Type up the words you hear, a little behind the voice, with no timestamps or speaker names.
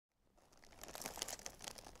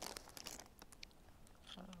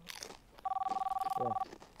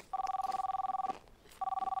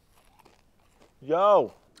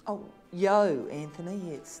Yo. Oh, yo,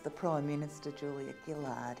 Anthony, it's the Prime Minister, Julia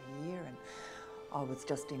Gillard here, and I was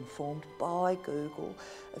just informed by Google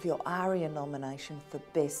of your Aria nomination for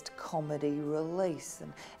Best Comedy Release.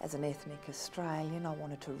 And as an ethnic Australian, I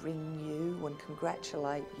wanted to ring you and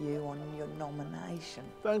congratulate you on your nomination.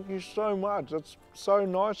 Thank you so much. That's so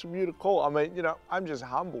nice of you to call. I mean, you know, I'm just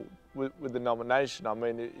humbled with the nomination. I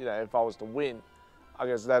mean, you know, if I was to win, I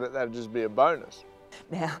guess that'd just be a bonus.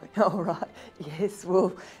 Now, all right, yes,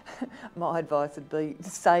 well, my advice would be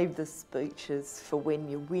save the speeches for when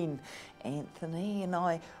you win, Anthony, and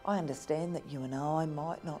I understand that you and I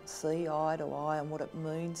might not see eye to eye on what it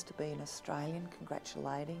means to be an Australian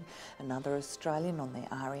congratulating another Australian on their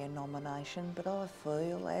Aria nomination, but I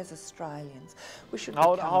feel as Australians we should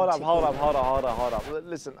Hold up.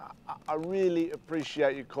 Listen, I really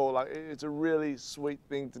appreciate your call. Like, it's a really sweet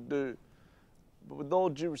thing to do, but with all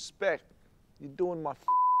due respect, you're doing my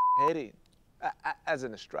head in, as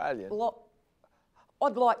an Australian. Well,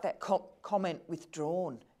 I'd like that comment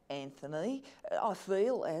withdrawn, Anthony. I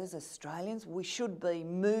feel as Australians we should be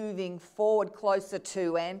moving forward closer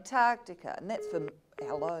to Antarctica, and that's for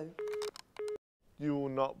hello. You will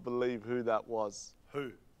not believe who that was.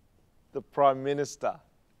 Who? The Prime Minister.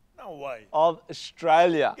 No way. Of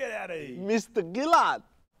Australia. Get out of here. Mr. Gillard.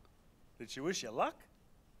 Did she wish you luck?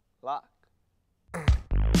 Luck.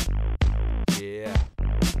 Yeah,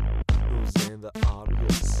 who's in the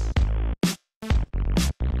audience?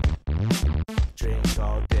 Drink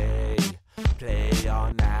all day, play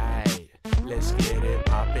all night. Let's get it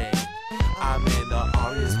poppin'. I'm in the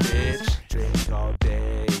audience, bitch. Drink all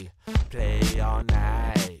day, play all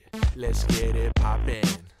night. Let's get it poppin'.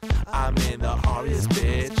 I'm in the audience,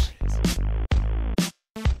 bitch.